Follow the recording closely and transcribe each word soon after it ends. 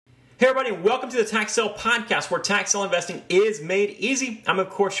Hey everybody, and welcome to the Tax Sale Podcast, where tax sale investing is made easy. I'm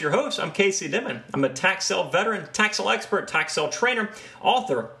of course your host. I'm Casey Denman. I'm a tax sale veteran, tax sale expert, tax sale trainer,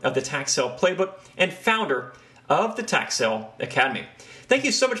 author of the Tax Sale Playbook, and founder of the Tax Sale Academy. Thank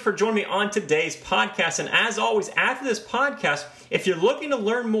you so much for joining me on today's podcast. And as always, after this podcast, if you're looking to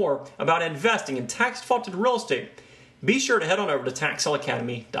learn more about investing in tax defaulted real estate, be sure to head on over to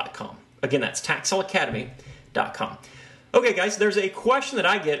taxsaleacademy.com. Again, that's taxsaleacademy.com. Okay, guys, there's a question that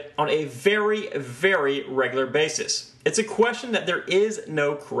I get on a very, very regular basis. It's a question that there is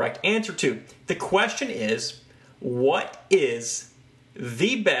no correct answer to. The question is, what is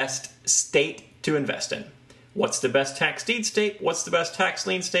the best state to invest in? What's the best tax deed state? What's the best tax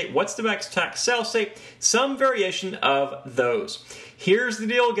lien state? What's the best tax sale state? Some variation of those. Here's the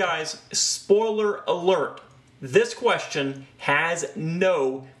deal, guys. Spoiler alert. This question has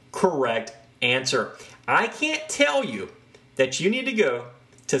no correct answer. I can't tell you that you need to go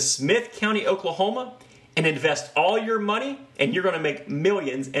to Smith County, Oklahoma and invest all your money and you're going to make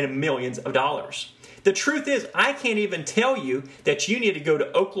millions and millions of dollars. The truth is, I can't even tell you that you need to go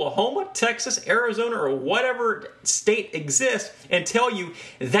to Oklahoma, Texas, Arizona, or whatever state exists and tell you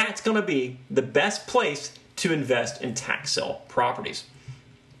that's going to be the best place to invest in tax sale properties.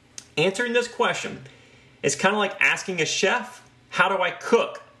 Answering this question is kind of like asking a chef, how do I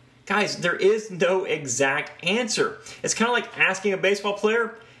cook? Guys, there is no exact answer. It's kind of like asking a baseball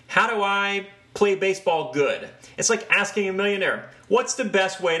player, how do I play baseball good? It's like asking a millionaire, what's the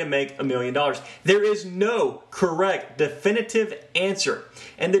best way to make $1 million? There is no correct, definitive answer.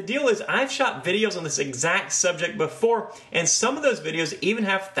 And the deal is, I've shot videos on this exact subject before, and some of those videos even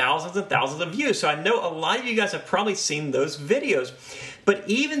have thousands and thousands of views. So I know a lot of you guys have probably seen those videos. But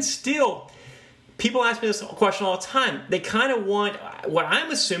even still, people ask me this question all the time. They kind of want, what I'm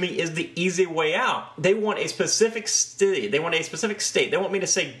assuming is the easy way out. They want a specific city. They want a specific state. They want me to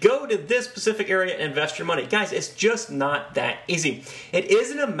say, go to this specific area and invest your money. Guys, it's just not that easy. It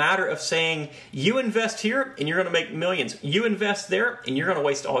isn't a matter of saying, you invest here and you're going to make millions. You invest there and you're going to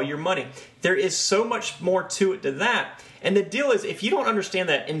waste all your money. There is so much more to it than that. And the deal is, if you don't understand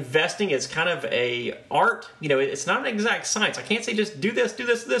that investing is kind of a art, it's not an exact science. I can't say just do this,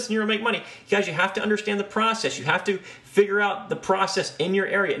 and you're going to make money. Guys, you have to understand the process. You have to figure out the process in your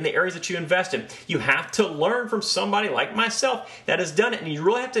area, in the areas that you invest in. You have to learn from somebody like myself that has done it, and you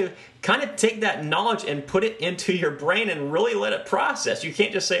really have to kind of take that knowledge and put it into your brain and really let it process. You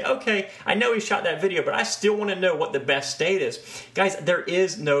can't just say, okay, I know he shot that video, but I still want to know what the best state is. Guys, there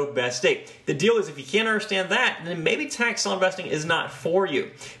is no best state. The deal is, if you can't understand that, then maybe tax sale investing is not for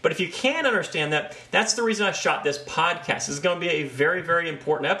you. But if you can understand that, that's the reason I shot this podcast. This is going to be a very, very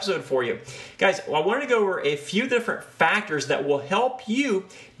important episode for you. Guys, I wanted to go over a few different factors that will help you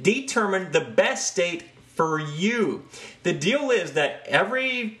determine the best state for you. The deal is that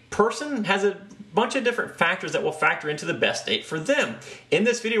every person has a bunch of different factors that will factor into the best state for them. In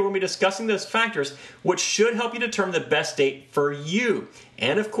this video, we're going to be discussing those factors, which should help you determine the best state for you.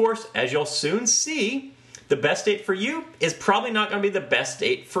 And of course, as you'll soon see, the best state for you is probably not going to be the best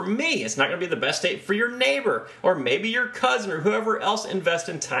state for me. It's not going to be the best state for your neighbor or maybe your cousin or whoever else invests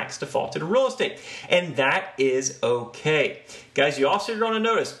in tax defaulted real estate. And that is okay. Guys, you also are going to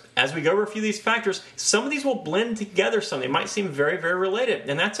notice, as we go over a few of these factors, some of these will blend together some. They might seem very, very related,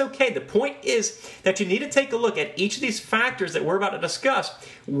 and that's okay. The point is that you need to take a look at each of these factors that we're about to discuss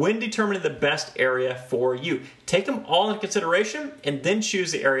when determining the best area for you. Take them all into consideration and then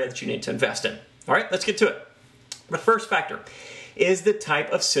choose the area that you need to invest in. All right, let's get to it. The first factor is the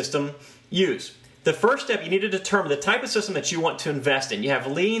type of system used. The first step, you need to determine the type of system that you want to invest in. You have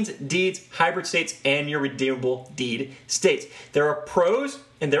liens, deeds, hybrid states, and your redeemable deed states. There are pros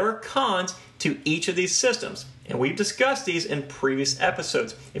and there are cons to each of these systems. And we've discussed these in previous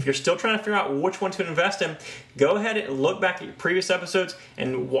episodes. If you're still trying to figure out which one to invest in, go ahead and look back at your previous episodes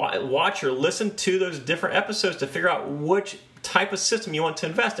and watch or listen to those different episodes to figure out which type of system you want to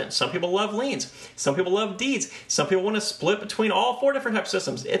invest in. Some people love liens. Some people love deeds. Some people want to split between all 4 different types of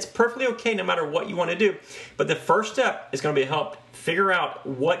systems. It's perfectly okay no matter what you want to do. But the first step is going to be help figure out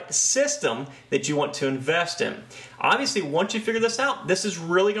what system that you want to invest in. Obviously, once you figure this out, this is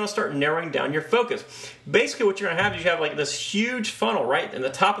really going to start narrowing down your focus. Basically, what you're going to have is you have like this huge funnel, right? In the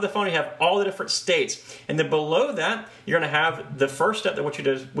top of the funnel, you have all the different states. And then below that, you're going to have the first step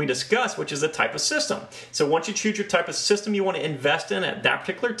that we discussed, which is the type of system. So once you choose your type of system you want to invest in at that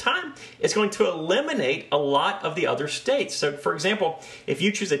particular time, it's going to eliminate a lot of the other states. So for example, if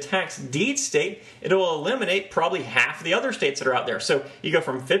you choose a tax deed state, it will eliminate probably half of the other states that are out there. So you go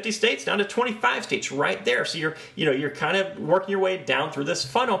from 50 states down to 25 states right there. So you're kind of working your way down through this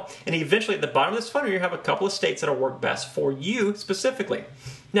funnel, and eventually at the bottom of this funnel, you have a couple of states that'll work best for you specifically.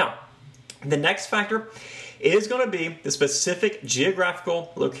 Now, The next factor is going to be the specific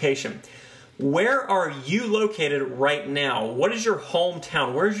geographical location. Where are you located right now? What is your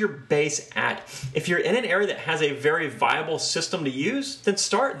hometown? Where's your base at? If you're in an area that has a very viable system to use, then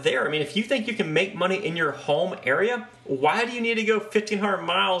start there. I mean, if you think you can make money in your home area, why do you need to go 1,500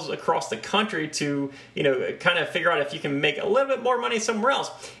 miles across the country to, kind of figure out if you can make a little bit more money somewhere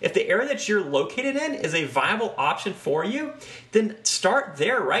else? If the area that you're located in is a viable option for you, then start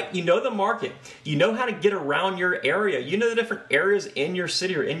there, right? You know the market. You know how to get around your area. You know the different areas in your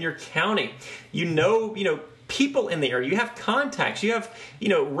city or in your county. You know, people in the area. You have contacts. You have,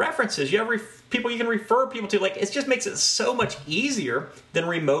 references. You have people you can refer people to. Like, it just makes it so much easier than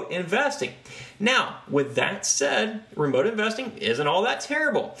remote investing. Now, with that said, remote investing isn't all that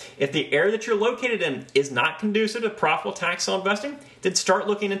terrible. If the area that you're located in is not conducive to profitable tax sale investing, then start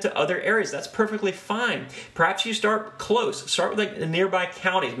looking into other areas. That's perfectly fine. Perhaps you start close. Start with like the nearby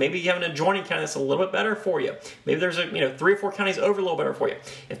counties. Maybe you have an adjoining county that's a little bit better for you. Maybe there's 3 or 4 counties over a little better for you.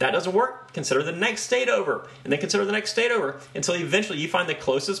 If that doesn't work, consider the next state over, and then consider the next state over, until eventually you find the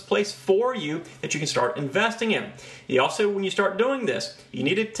closest place for you that you can start investing in. You also, when you start doing this, you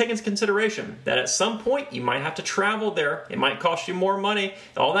need to take into consideration that at some point you might have to travel there. It might cost you more money,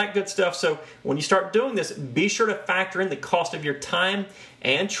 all that good stuff. So when you start doing this, be sure to factor in the cost of your time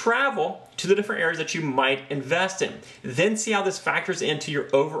and travel to the different areas that you might invest in. Then see how this factors into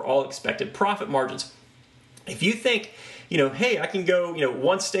your overall expected profit margins. If you think, hey, I can go,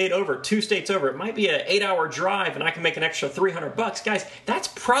 1 state over, 2 states over, it might be an 8-hour drive and I can make an extra $300. Guys, that's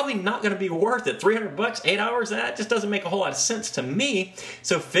probably not going to be worth it. $300, 8 hours, that just doesn't make a whole lot of sense to me.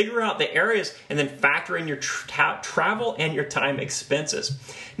 So figure out the areas and then factor in your travel and your time expenses.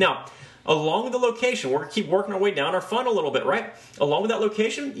 Now, along with the location, we're going to keep working our way down our funnel a little bit, right? Along with that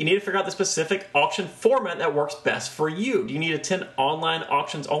location, you need to figure out the specific auction format that works best for you. Do you need to attend online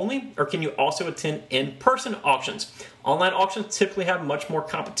auctions only, or can you also attend in-person auctions? Online auctions typically have much more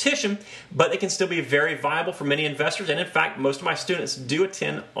competition, but they can still be very viable for many investors. And in fact, most of my students do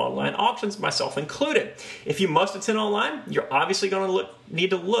attend online auctions, myself included. If you must attend online, you're obviously going to need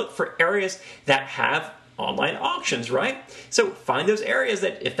to look for areas that have online auctions, right? So find those areas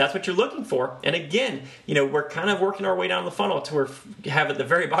that, if that's what you're looking for. And again, we're kind of working our way down the funnel to where we have at the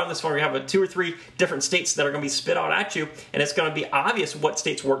very bottom of this funnel, we have 2 or 3 different states that are going to be spit out at you, and it's going to be obvious what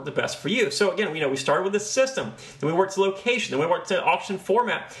states work the best for you. So again, we started with the system, then we worked to location, then we worked to auction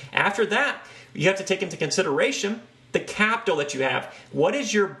format. After that, you have to take into consideration the capital that you have. What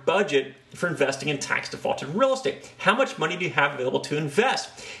is your budget for investing in tax defaulted real estate? How much money do you have available to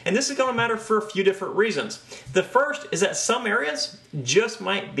invest? And this is going to matter for a few different reasons. The first is that some areas just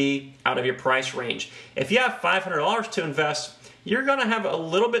might be out of your price range. If you have $500 to invest, you're going to have a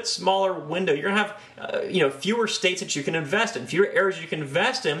little bit smaller window. You're going to have fewer states that you can invest in, fewer areas you can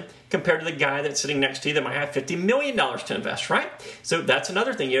invest in compared to the guy that's sitting next to you that might have $50 million to invest, right? So that's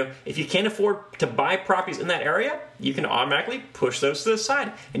another thing. If you can't afford to buy properties in that area, you can automatically push those to the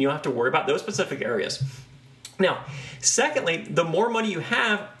side, and you don't have to worry about those specific areas. Now, secondly, the more money you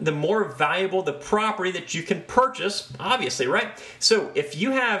have, the more valuable the property that you can purchase, obviously, right? So if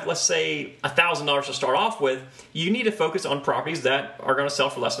you have, let's say, $1,000 to start off with, you need to focus on properties that are going to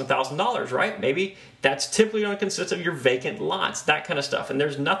sell for less than $1,000, right? Maybe that's typically going to consist of your vacant lots, that kind of stuff. And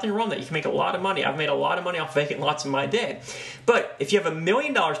there's nothing wrong with that. You can make a lot of money. I've made a lot of money off vacant lots in my day. But if you have $1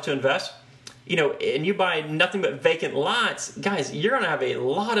 million to invest, and you buy nothing but vacant lots, guys, you're going to have a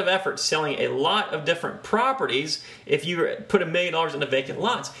lot of effort selling a lot of different properties if you put $1 million into vacant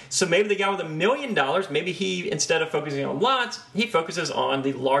lots. So maybe the guy with $1 million, maybe he, instead of focusing on lots, he focuses on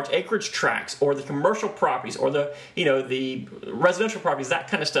the large acreage tracts or the commercial properties or the residential properties, that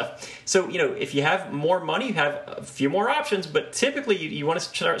kind of stuff. So, if you have more money, you have a few more options, but typically you want to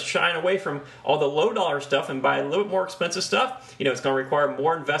start shying away from all the low dollar stuff and buy a little bit more expensive stuff. It's going to require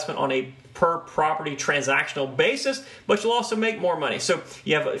more investment on a per property transactional basis, but you'll also make more money. So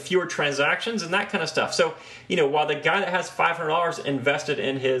you have fewer transactions and that kind of stuff. So, while the guy that has $500 invested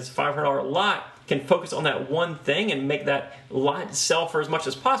in his $500 lot can focus on that one thing and make that lot sell for as much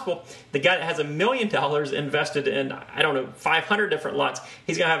as possible, the guy that has $1 million invested in, 500 different lots,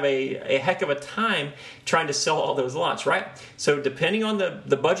 he's going to have a heck of a time trying to sell all those lots, right? So depending on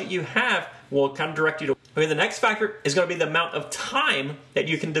the budget you have, will kind of direct you to. Okay, the next factor is going to be the amount of time that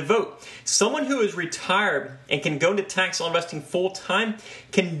you can devote. Someone who is retired and can go into tax sale investing full time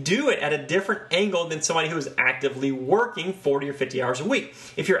can do it at a different angle than somebody who is actively working 40 or 50 hours a week.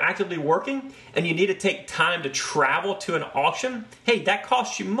 If you're actively working and you need to take time to travel to an auction, hey, that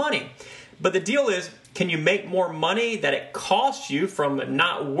costs you money. But the deal is, Can you make more money that it costs you from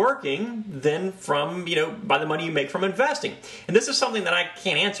not working than from, by the money you make from investing? And this is something that I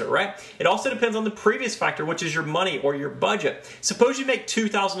can't answer, right? It also depends on the previous factor, which is your money or your budget. Suppose you make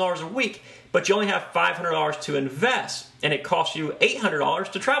 $2,000 a week, but you only have $500 to invest, and it costs you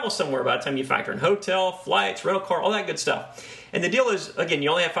 $800 to travel somewhere by the time you factor in hotel, flights, rental car, all that good stuff. And the deal is, again, you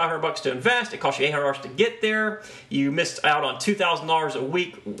only have $500 to invest. It costs you $800 to get there. You missed out on $2,000 a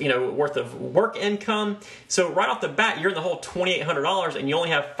week, worth of work income. So right off the bat, you're in the whole $2,800, and you only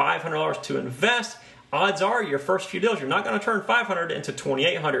have $500 to invest. Odds are your first few deals, you're not going to turn $500 into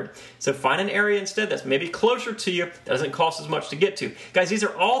 $2,800. So find an area instead that's maybe closer to you, that doesn't cost as much to get to. Guys, these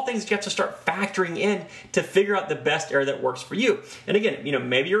are all things that you have to start factoring in to figure out the best area that works for you. And again,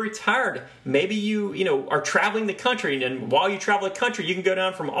 maybe you're retired. Maybe you are traveling the country, and while you travel the country, you can go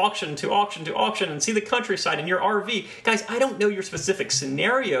down from auction to auction to auction and see the countryside in your RV. Guys, I don't know your specific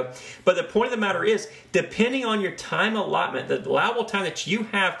scenario, but the point of the matter is, depending on your time allotment, the allowable time that you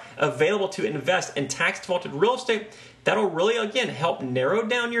have available to invest in tax-defaulted real estate, that'll really, again, help narrow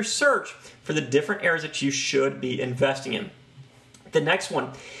down your search for the different areas that you should be investing in. The next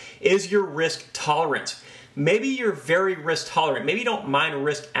one is your risk tolerance. Maybe you're very risk tolerant. Maybe you don't mind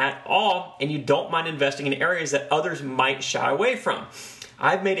risk at all, and you don't mind investing in areas that others might shy away from.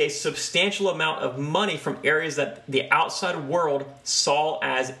 I've made a substantial amount of money from areas that the outside world saw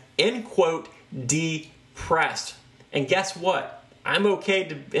as, in quote, depressed. And guess what? I'm okay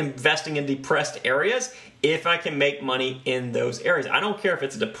to investing in depressed areas if I can make money in those areas. I don't care if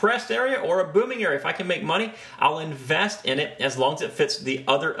it's a depressed area or a booming area. If I can make money, I'll invest in it as long as it fits the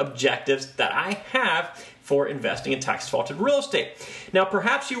other objectives that I have for investing in tax-defaulted real estate. Now,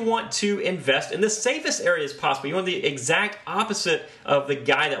 perhaps you want to invest in the safest areas possible. You want the exact opposite of the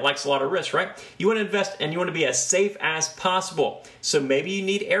guy that likes a lot of risk, right? You want to invest and you want to be as safe as possible. So maybe you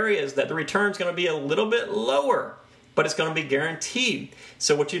need areas that the return is going to be a little bit lower, but it's going to be guaranteed.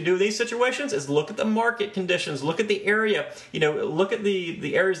 So what you do in these situations is look at the market conditions, look at the area, look at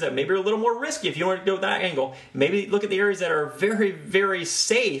the areas that maybe are a little more risky if you want to go that angle. Maybe look at the areas that are very, very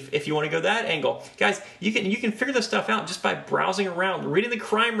safe if you want to go that angle. Guys, you can figure this stuff out just by browsing around, reading the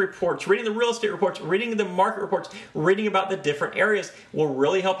crime reports, reading the real estate reports, reading the market reports, reading about the different areas will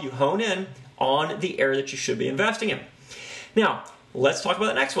really help you hone in on the area that you should be investing in. Now, let's talk about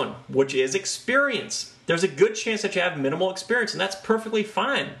the next one, which is experience. There's a good chance that you have minimal experience, and that's perfectly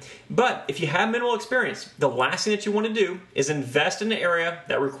fine. But if you have minimal experience, the last thing that you want to do is invest in an area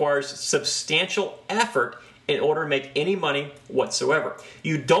that requires substantial effort in order to make any money whatsoever.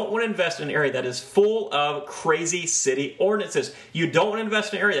 You don't want to invest in an area that is full of crazy city ordinances. You don't want to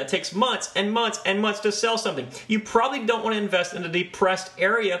invest in an area that takes months and months and months to sell something. You probably don't want to invest in a depressed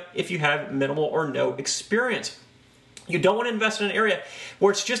area if you have minimal or no experience. You don't want to invest in an area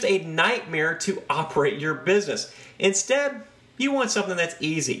where it's just a nightmare to operate your business. Instead, you want something that's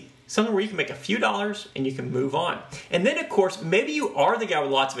easy. Something where you can make a few dollars and you can move on. And then, of course, maybe you are the guy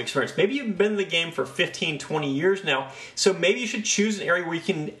with lots of experience. Maybe you've been in the game for 15, 20 years now. So maybe you should choose an area where you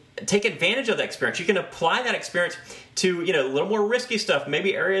can take advantage of that experience. You can apply that experience to, a little more risky stuff.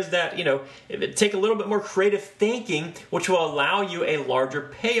 Maybe areas that, take a little bit more creative thinking, which will allow you a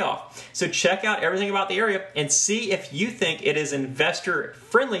larger payoff. So check out everything about the area and see if you think it is investor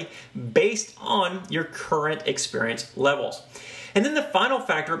friendly based on your current experience levels. And then the final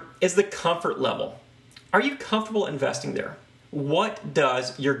factor is the comfort level. Are you comfortable investing there? What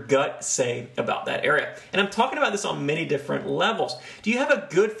does your gut say about that area? And I'm talking about this on many different levels. Do you have a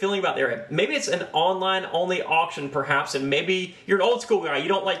good feeling about the area? Maybe it's an online-only auction, perhaps, and maybe you're an old-school guy. You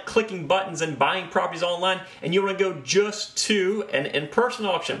don't like clicking buttons and buying properties online, and you want to go just to an in-person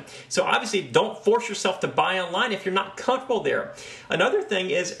auction. So obviously, don't force yourself to buy online if you're not comfortable there. Another thing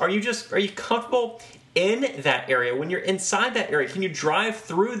is, are you comfortable in that area? When you're inside that area, can you drive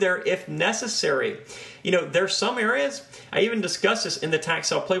through there if necessary? There's some areas, I even discussed this in the Tax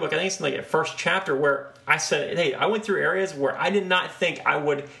Sale Playbook. I think it's in the first chapter where I said, hey, I went through areas where I did not think I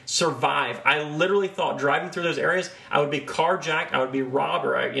would survive. I literally thought driving through those areas, I would be carjacked, I would be robbed,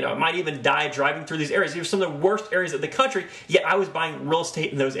 or I might even die driving through these areas. These are some of the worst areas of the country, yet I was buying real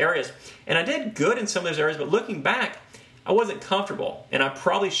estate in those areas. And I did good in some of those areas, but looking back, I wasn't comfortable, and I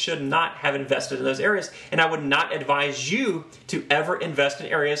probably should not have invested in those areas, and I would not advise you to ever invest in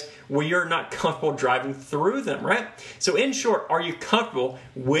areas where you're not comfortable driving through them, right? So in short, are you comfortable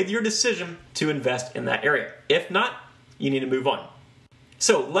with your decision to invest in that area? If not, you need to move on.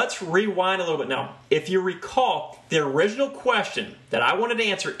 So let's rewind a little bit now. If you recall, the original question that I wanted to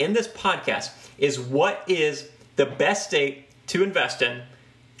answer in this podcast is, what is the best state to invest in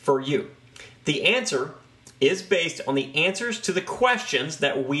for you? The answer is based on the answers to the questions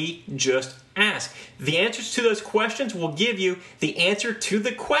that we just ask. The answers to those questions will give you the answer to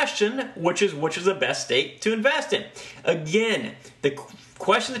the question, which is the best state to invest in. Again, the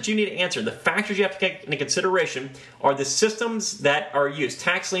question that you need to answer, the factors you have to take into consideration are the systems that are used,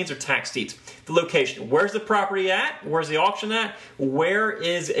 tax liens or tax deeds. The location, where's the property at? Where's the auction at? Where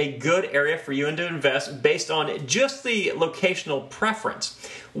is a good area for you to invest based on just the locational preference?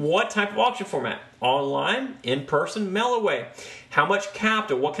 What type of auction format? Online, in person, mail away. How much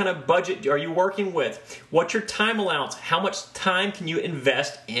capital? What kind of budget are you working with? What's your time allowance? How much time can you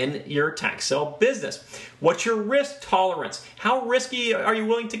invest in your tax sale business? What's your risk tolerance? How risky are you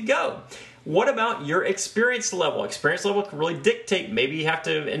willing to go? What about your experience level? Experience level can really dictate. Maybe you have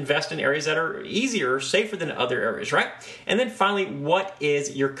to invest in areas that are easier or safer than other areas, right? And then finally, what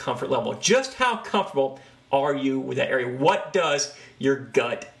is your comfort level? Just how comfortable are you with that area? What does your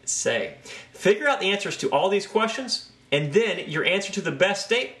gut say? Figure out the answers to all these questions, and then your answer to the best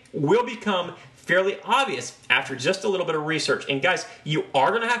state will become fairly obvious after just a little bit of research. And guys, you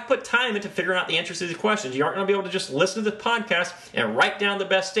are going to have to put time into figuring out the answers to these questions. You aren't going to be able to just listen to the podcast and write down the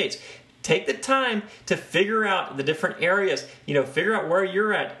best states. Take the time to figure out the different areas, figure out where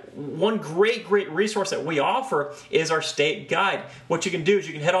you're at. One great resource that we offer is our state guide. What you can do is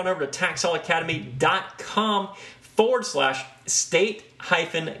you can head on over to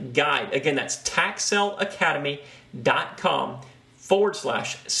taxsaleacademy.com/state-guide. Again, that's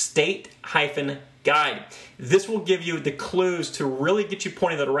taxsaleacademy.com/state-guide. This will give you the clues to really get you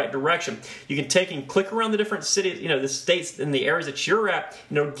pointing in the right direction. You can take and click around the different cities, the states and the areas that you're at,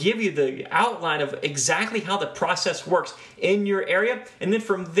 give you the outline of exactly how the process works in your area. And then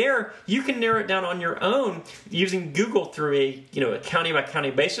from there, you can narrow it down on your own using Google through a county by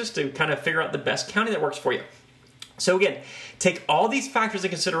county basis to kind of figure out the best county that works for you. So again, take all these factors into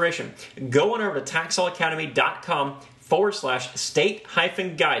consideration. Go on over to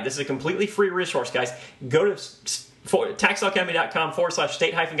taxsaleacademy.com/state-guide. This is a completely free resource, guys. Go to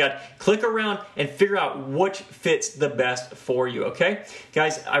taxsaleacademy.com/state-guide. Click around and figure out which fits the best for you, okay?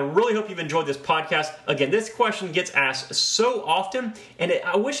 Guys, I really hope you've enjoyed this podcast. Again, this question gets asked so often, and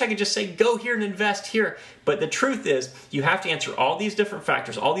I wish I could just say, go here and invest here. But the truth is, you have to answer all these different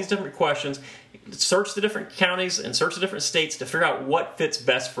factors, all these different questions, search the different counties and search the different states to figure out what fits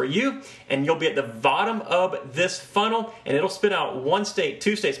best for you, and you'll be at the bottom of this funnel, and it'll spit out 1 state,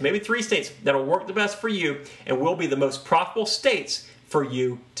 2 states, maybe 3 states that'll work the best for you and will be the most profitable states for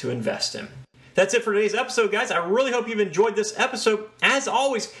you to invest in. That's it for today's episode, guys. I really hope you've enjoyed this episode. As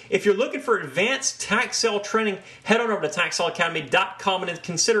always, if you're looking for advanced tax sale training, head on over to taxsaleacademy.com and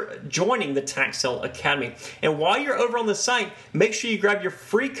consider joining the Tax Sale Academy. And while you're over on the site, make sure you grab your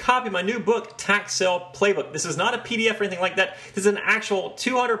free copy of my new book, Tax Sale Playbook. This is not a PDF or anything like that. This is an actual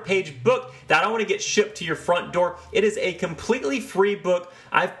 200-page book that I want to get shipped to your front door. It is a completely free book.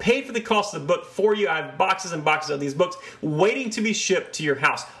 I've paid for the cost of the book for you. I have boxes and boxes of these books waiting to be shipped to your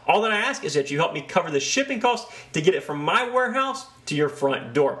house. All that I ask is that you help me cover the shipping costs to get it from my warehouse to your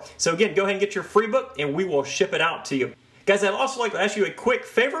front door. So again, go ahead and get your free book and we will ship it out to you. Guys, I'd also like to ask you a quick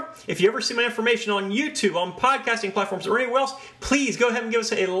favor. If you ever see my information on YouTube, on podcasting platforms, or anywhere else, please go ahead and give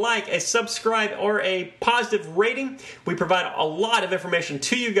us a like, a subscribe, or a positive rating. We provide a lot of information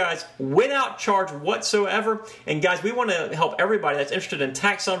to you guys without charge whatsoever. And guys, we want to help everybody that's interested in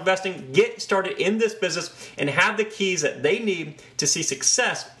tax sale investing get started in this business and have the keys that they need to see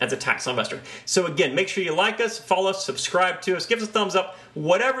success as a tax sale investor. So again, make sure you like us, follow us, subscribe to us, give us a thumbs up,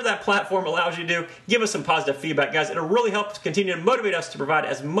 whatever that platform allows you to do. Give us some positive feedback, guys. It'll really help continue to motivate us to provide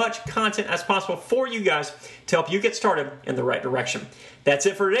as much content as possible for you guys to help you get started in the right direction. That's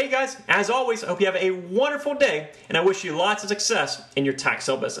it for today, guys. As always, I hope you have a wonderful day, and I wish you lots of success in your tax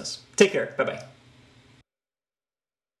sale business. Take care. Bye-bye.